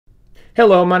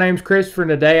Hello, my name's Christopher, and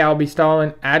today I'll be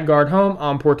installing Adguard Home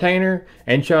on Portainer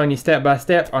and showing you step by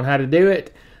step on how to do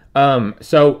it.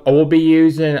 So we'll be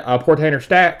using Portainer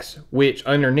stacks, which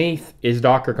underneath is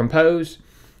Docker Compose.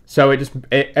 So it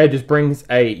just brings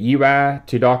a UI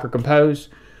to Docker Compose.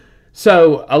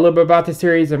 So a little bit about this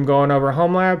series, I'm going over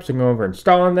home labs, I'm going over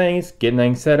installing things, getting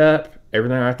things set up,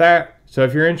 everything like that. So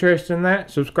if you're interested in that,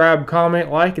 subscribe,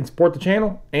 comment, like, and support the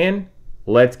channel, and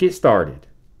let's get started.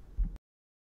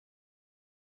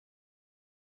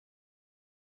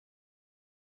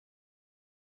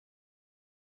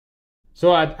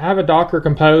 So I have a Docker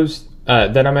Compose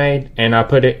that I made, and I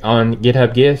put it on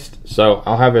GitHub Gist, so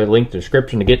I'll have a link to the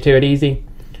description to get to it easy.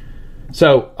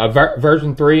 So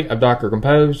version 3 of Docker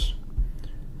Compose,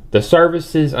 the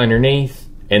services underneath,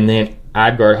 and then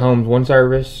Adguard Home's one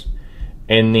service,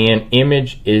 and then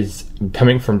image is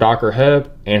coming from Docker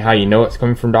Hub. And how you know it's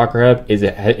coming from Docker Hub is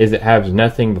it has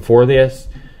nothing before this,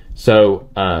 so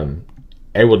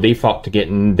it will default to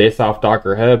getting this off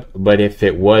Docker Hub. But if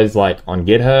it was like on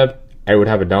GitHub, it would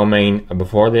have a domain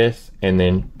before this and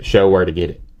then show where to get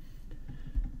it.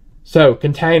 So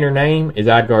container name is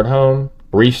Adguard Home.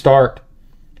 Restart.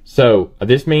 So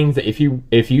this means that if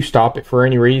you stop it for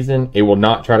any reason, it will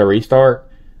not try to restart.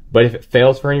 But if it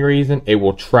fails for any reason, it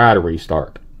will try to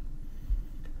restart.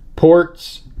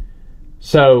 Ports.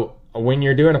 So when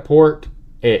you're doing a port,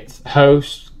 it's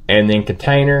host and then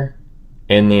container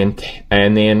and then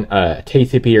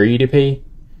TCP or UDP.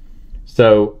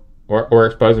 So we're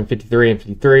exposing 53 and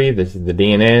 53. This is the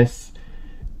DNS.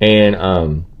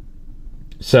 And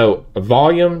so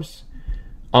volumes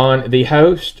on the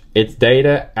host, it's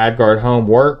data Adguard Home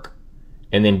work,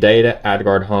 and then data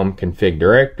Adguard Home config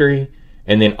directory,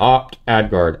 and then opt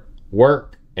Adguard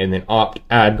work, and then opt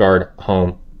Adguard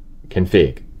Home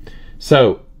config.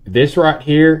 So this right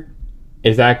here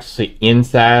is actually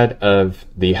inside of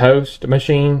the host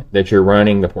machine that you're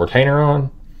running the Portainer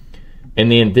on. And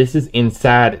then this is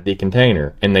inside the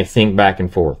container, and they sync back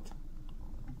and forth.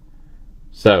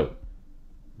 So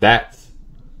that's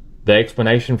the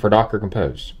explanation for Docker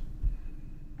Compose.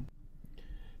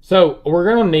 So we're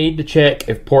going to need to check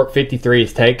if port 53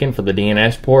 is taken for the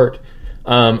DNS port.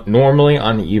 Normally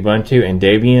on the Ubuntu and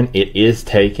Debian it is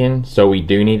taken, so we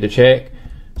do need to check.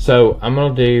 So I'm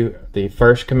going to do the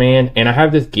first command, and I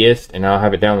have this gist, and I'll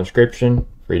have it down in the description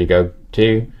for you to go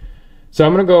to. So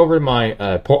I'm going to go over to my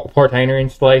Portainer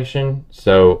installation.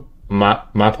 So my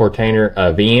Portainer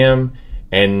VM,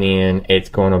 and then it's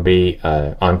going to be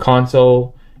on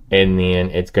console, and then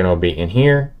it's going to be in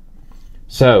here.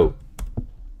 So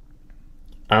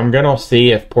I'm going to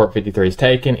see if port 53 is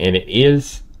taken, and it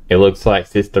is. It looks like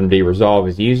systemd resolve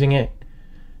is using it.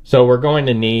 So we're going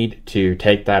to need to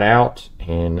take that out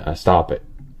and stop it.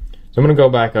 So I'm going to go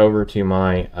back over to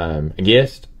my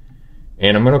gist.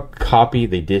 And I'm going to copy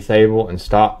the disable and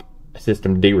stop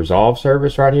systemd resolve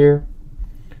service right here.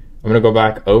 I'm going to go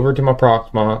back over to my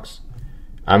Proxmox.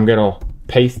 I'm going to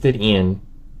paste it in.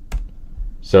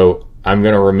 So I'm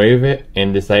going to remove it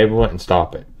and disable it and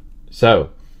stop it.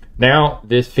 So now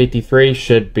this 53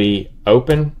 should be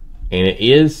open, and it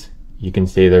is. You can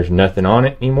see there's nothing on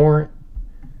it anymore.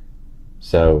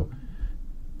 So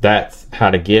that's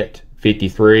how to get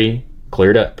 53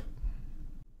 cleared up.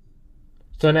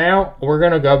 So now we're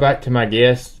going to go back to my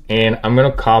gist, and I'm going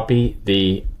to copy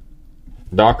the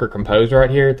Docker Compose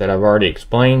right here that I've already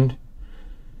explained.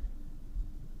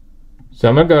 So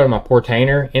I'm going to go to my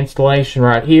Portainer installation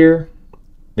right here.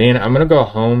 Then I'm going to go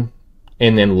home,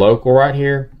 and then local right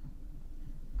here.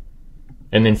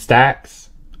 And then stacks,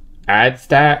 add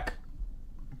stack.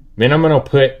 Then I'm going to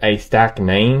put a stack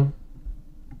name.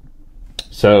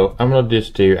 So I'm going to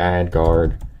just do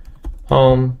Adguard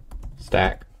Home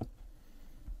stack.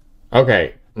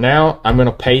 Okay, now I'm going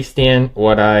to paste in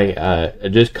what I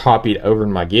just copied over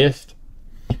in my gist,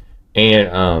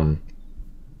 and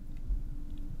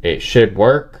it should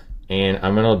work. And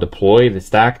I'm going to deploy the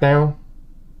stack now.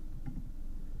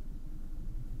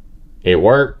 It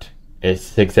worked. It's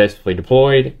successfully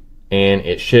deployed, and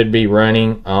it should be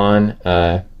running on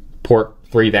port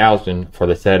 3000 for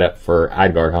the setup for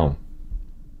Adguard Home.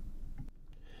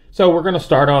 So we're going to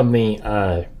start on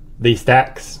the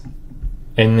stacks,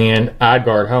 and then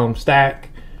Adguard Home stack,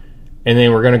 and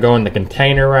then we're going to go in the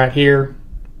container right here.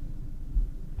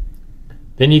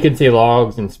 Then you can see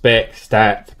logs, inspect,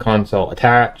 stats, console,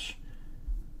 attach.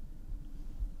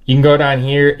 You can go down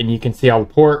here and you can see all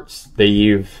the ports that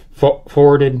you've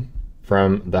forwarded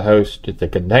from the host to the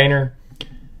container.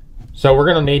 So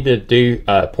we're going to need to do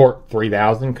port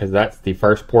 3000 because that's the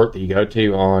first port that you go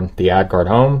to on the Adguard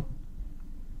Home.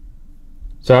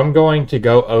 So I'm going to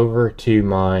go over to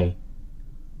my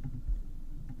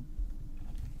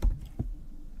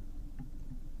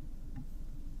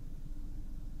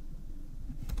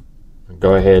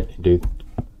go ahead and do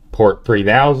port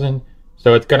 3000.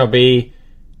 So it's going to be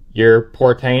your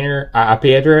Portainer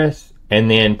IP address and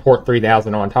then port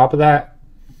 3000 on top of that.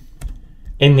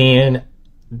 And then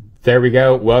there we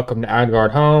go. Welcome to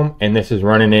Adguard Home, and this is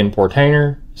running in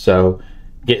Portainer. So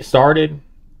get started.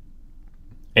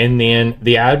 And then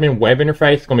the admin web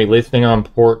interface is going to be listening on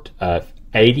port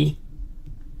 80.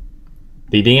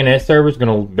 The DNS server is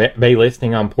going to be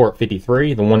listening on port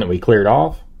 53, the one that we cleared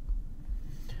off.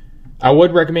 I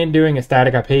would recommend doing a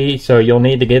static IP, so you'll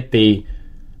need to get the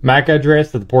MAC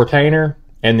address of the Portainer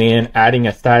and then adding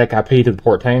a static IP to the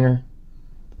Portainer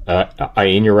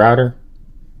in your router.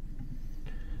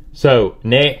 So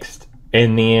next,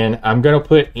 and then I'm going to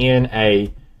put in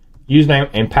a username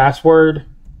and password.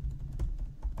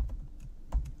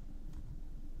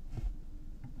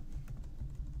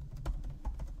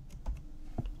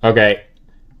 Okay,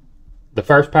 the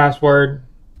first password,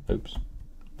 oops,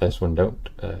 this one don't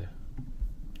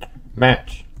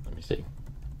match. Let me see.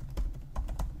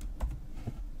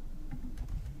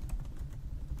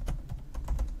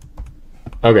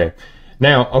 Okay,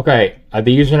 now, okay,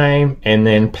 the username and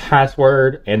then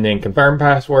password and then confirm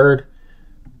password.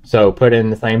 So put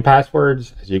in the same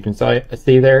passwords as you can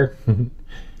see there. And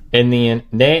then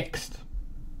next.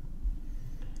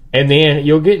 And then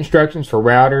you'll get instructions for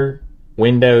router,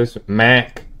 Windows,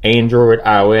 Mac, Android,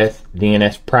 iOS,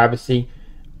 DNS privacy.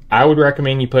 I would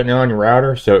recommend you putting it on your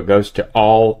router so it goes to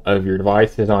all of your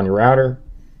devices on your router.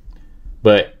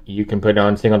 But you can put it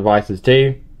on single devices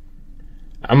too.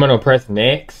 I'm going to press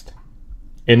next.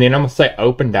 And then I'm going to say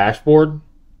open dashboard.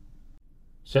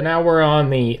 So now we're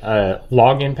on the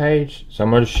login page. So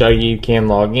I'm going to show you can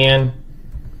log in.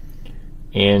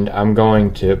 And I'm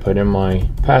going to put in my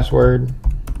password.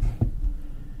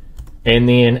 And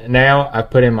then now I've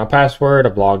put in my password,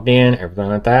 I've logged in, everything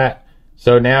like that.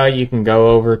 So now you can go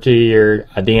over to your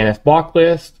DNS block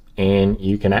list and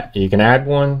you can add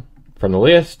one from the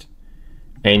list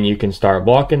and you can start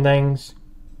blocking things.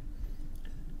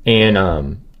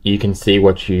 And you can see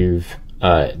what you've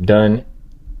done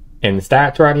in the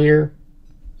stats right here.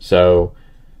 So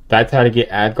that's how to get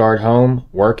Adguard Home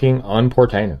working on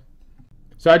Portainer.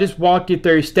 So I just walked you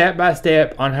through step by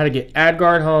step on how to get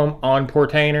Adguard Home on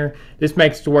Portainer. This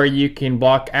makes it to where you can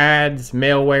block ads,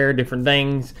 malware, different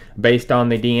things based on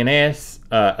the DNS,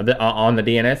 on the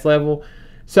DNS level.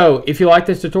 So if you like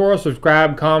this tutorial,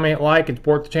 subscribe, comment, like, and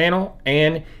support the channel.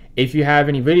 And if you have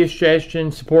any video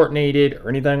suggestions, support needed, or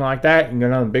anything like that, you can go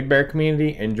down to the Big Bear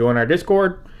Community and join our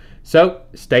Discord. So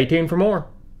stay tuned for more.